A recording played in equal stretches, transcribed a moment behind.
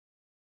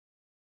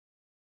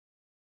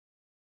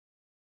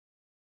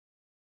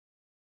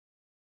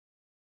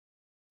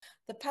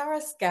The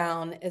Paris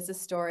Gown is a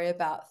story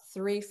about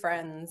three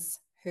friends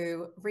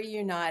who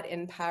reunite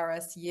in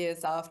Paris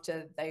years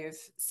after they've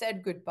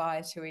said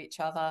goodbye to each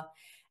other,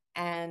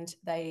 and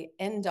they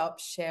end up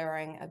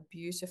sharing a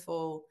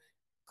beautiful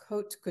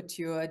Haute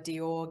Couture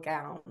Dior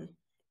gown.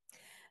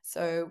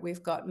 So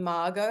we've got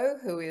Margot,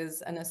 who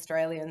is an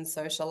Australian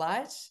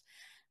socialite.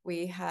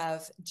 We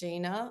have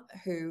Gina,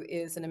 who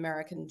is an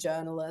American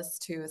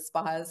journalist who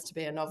aspires to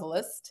be a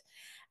novelist.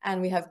 And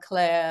we have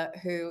Claire,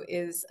 who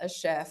is a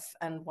chef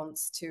and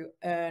wants to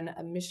earn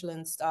a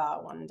Michelin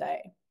star one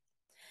day.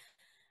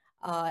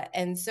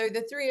 And so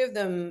the three of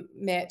them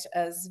met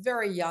as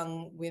very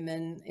young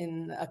women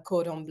in a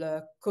cordon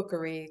bleu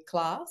cookery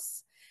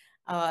class.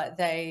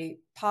 They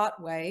part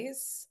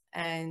ways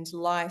and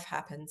life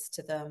happens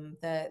to them.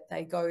 That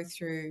they go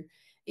through,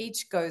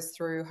 each goes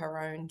through her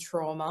own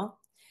trauma,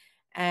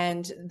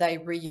 and they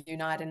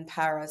reunite in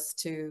Paris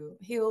to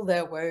heal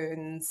their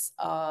wounds,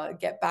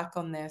 get back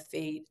on their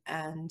feet,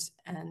 and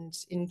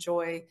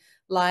enjoy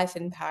life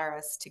in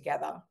Paris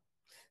together.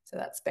 So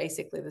that's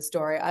basically the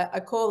story. I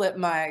call it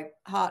my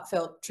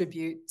heartfelt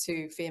tribute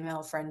to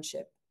female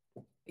friendship.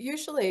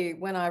 Usually,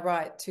 when I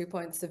write two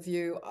points of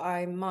view,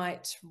 I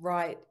might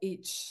write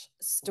each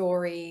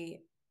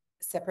story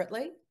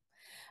separately.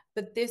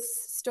 But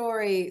this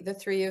story, the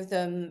three of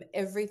them,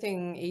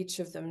 everything each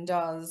of them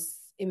does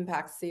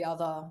impacts the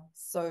other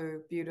so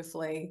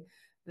beautifully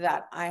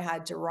that I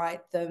had to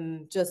write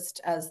them just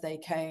as they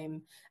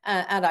came.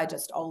 And I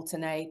just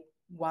alternate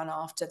one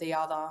after the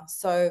other.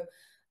 So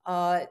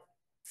uh,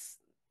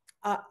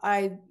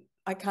 I,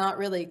 I can't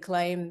really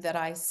claim that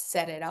I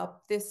set it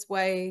up this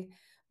way,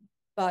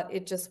 but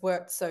it just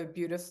worked so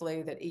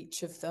beautifully that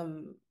each of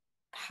them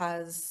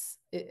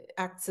it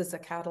acts as a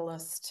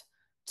catalyst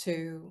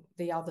to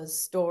the other's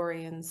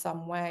story in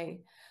some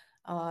way.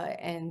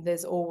 And there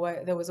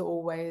was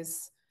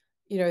always,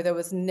 there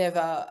was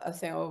never a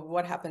thing of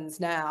what happens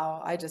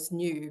now. I just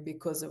knew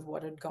because of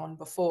what had gone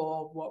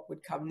before, what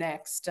would come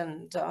next.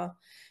 And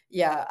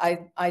yeah,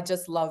 I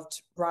just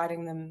loved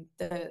writing them.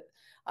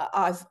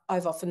 I've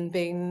often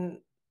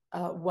been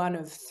one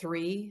of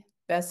three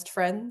best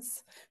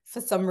friends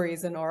for some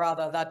reason or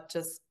other. That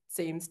just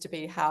seems to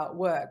be how it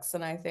works.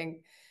 And I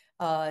think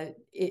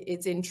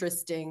it's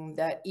interesting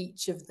that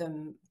each of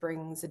them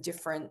brings a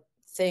different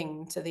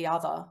thing to the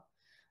other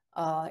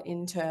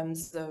in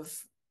terms of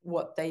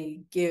what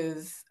they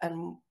give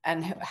and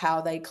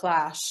how they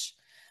clash.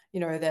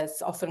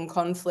 There's often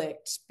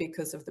conflict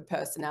because of the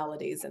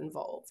personalities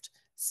involved.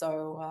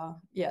 So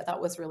yeah,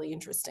 that was really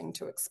interesting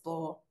to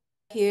explore.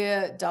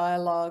 Here,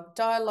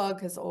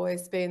 dialogue has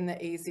always been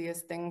the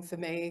easiest thing for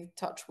me,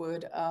 touch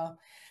wood.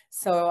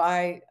 So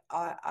I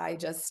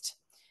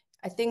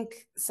think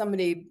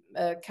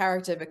a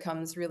character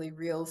becomes really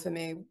real for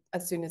me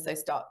as soon as they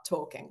start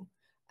talking.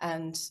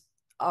 And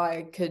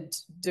I could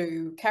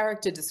do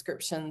character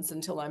descriptions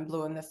until I'm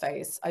blue in the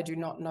face. I do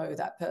not know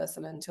that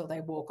person until they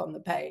walk on the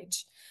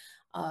page.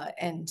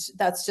 And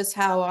that's just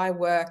how I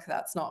work.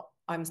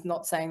 I'm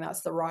not saying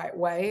that's the right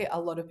way. A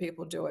lot of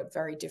people do it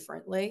very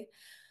differently.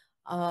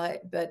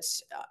 But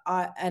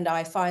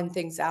I find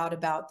things out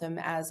about them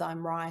as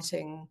I'm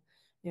writing,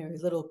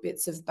 little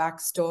bits of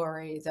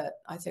backstory that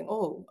I think,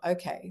 oh,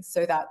 okay,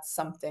 so that's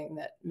something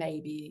that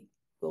maybe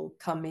will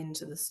come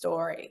into the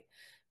story.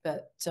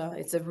 But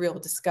it's a real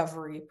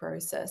discovery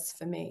process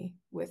for me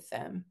with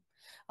them.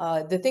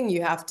 The thing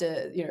you have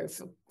to,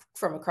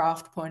 from a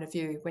craft point of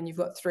view, when you've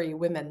got three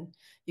women,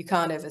 you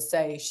can't ever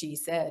say she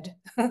said.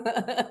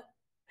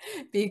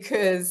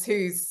 Because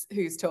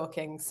who's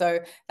talking, so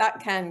that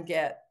can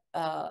get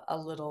a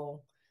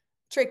little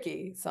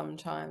tricky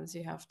sometimes.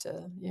 You have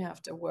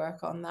to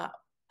work on that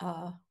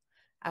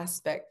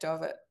aspect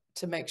of it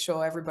to make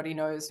sure everybody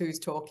knows who's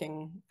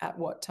talking at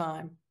what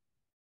time.